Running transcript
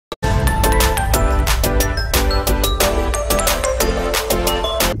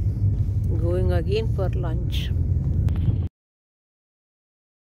again for lunch.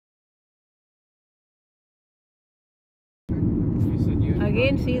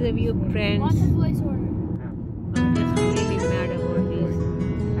 Again, see the view, friends. What's the voice order? I'm just really mad about these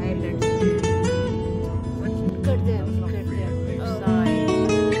islands. Look at them, look at them. Outside.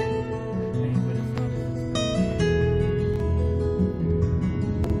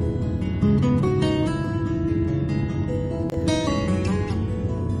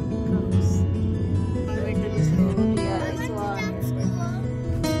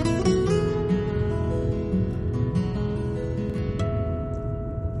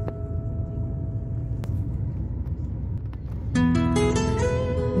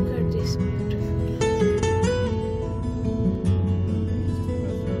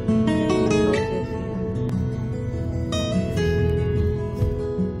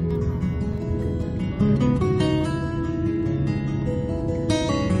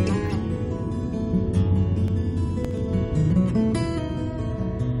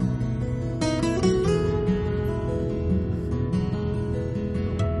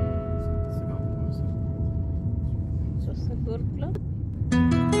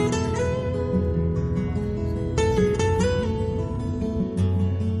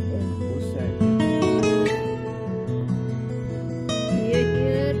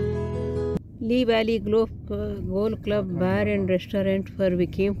 Lee Valley Golf Club Bar and Restaurant where we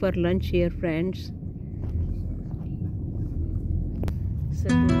came for lunch here, friends. So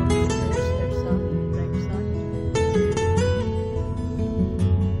that's all, right side.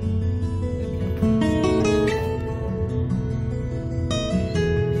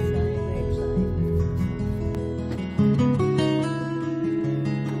 Right side.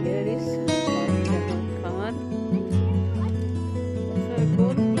 Here is car. So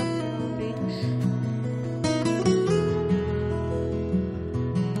golf club surroundings.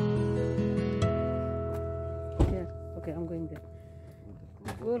 Yeah, okay, I'm going there.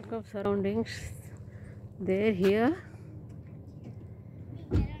 Golf club surroundings. There, here.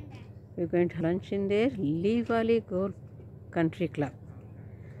 We're going to lunch in there. Lee Valley Golf Country Club.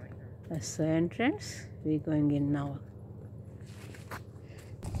 That's the entrance. We're going in now.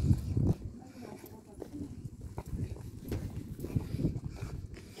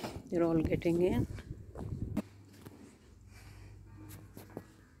 You're all getting in.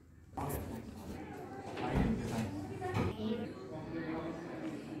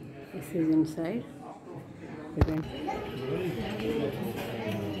 This is inside.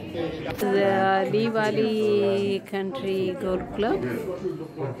 The Lee Valley Country Golf Club,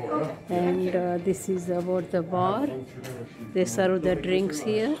 and this is about the bar. They serve the drinks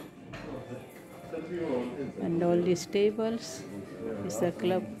here, and all these tables is the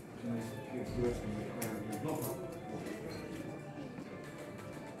club.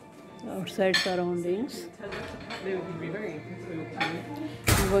 Outside surroundings.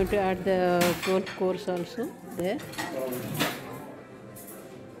 I'm going to add the golf course also there.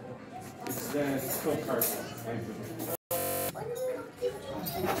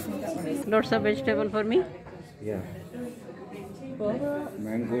 Lots of vegetable for me? Yeah.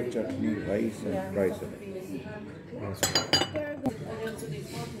 Mango chutney, rice and rice.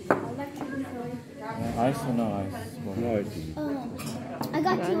 Ice or no ice? No ice. I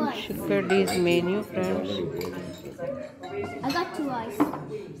got two Lunch. ice. Look at this menu, friends. I got two ice.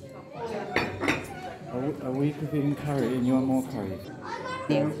 Are we eating curry and you want more curry?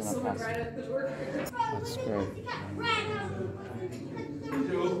 Yeah. That's great.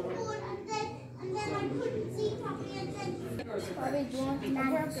 Are you having a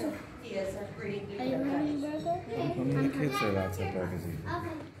burger? How many kids are allowed to have burgers?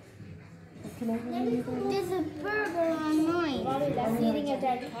 There's a burger on mine. That's eating a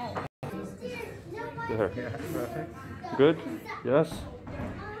dead cow. There. Perfect. Good? Yes?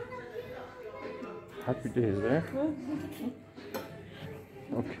 Happy days there.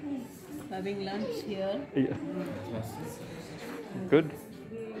 Okay. Having lunch here. Yeah. Good?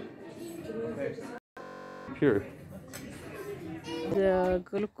 Pure. The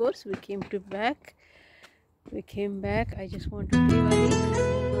golf course, we came back. I just want to give a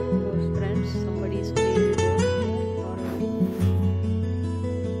golf course, friends. Somebody is playing golf already.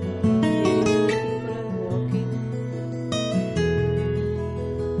 Here is people are walking.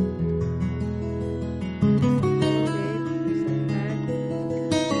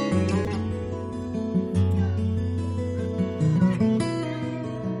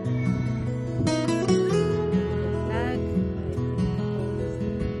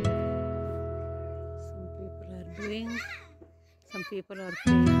 Some people are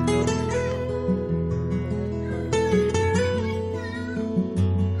playing golf.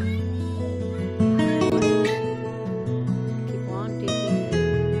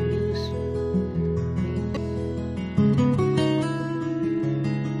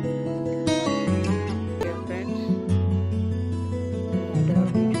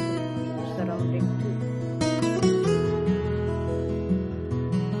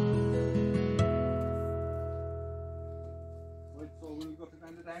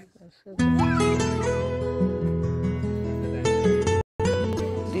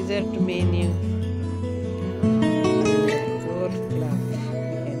 Dessert menu. Golf club.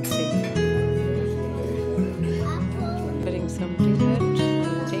 You can see. Ordering some dessert.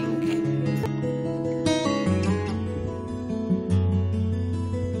 Eating.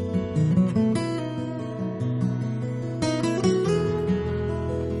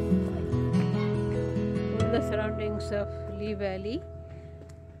 All the surroundings of Lee Valley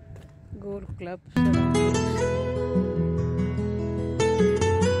Golf Club surroundings.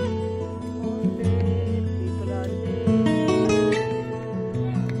 All there, people are there.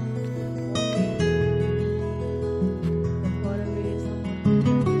 Walking. Far away, someone.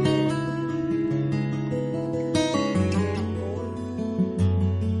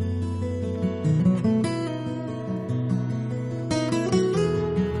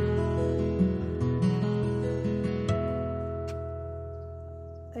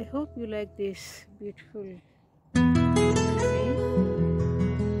 I hope you like this beautiful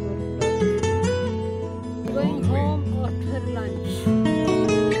going home after lunch.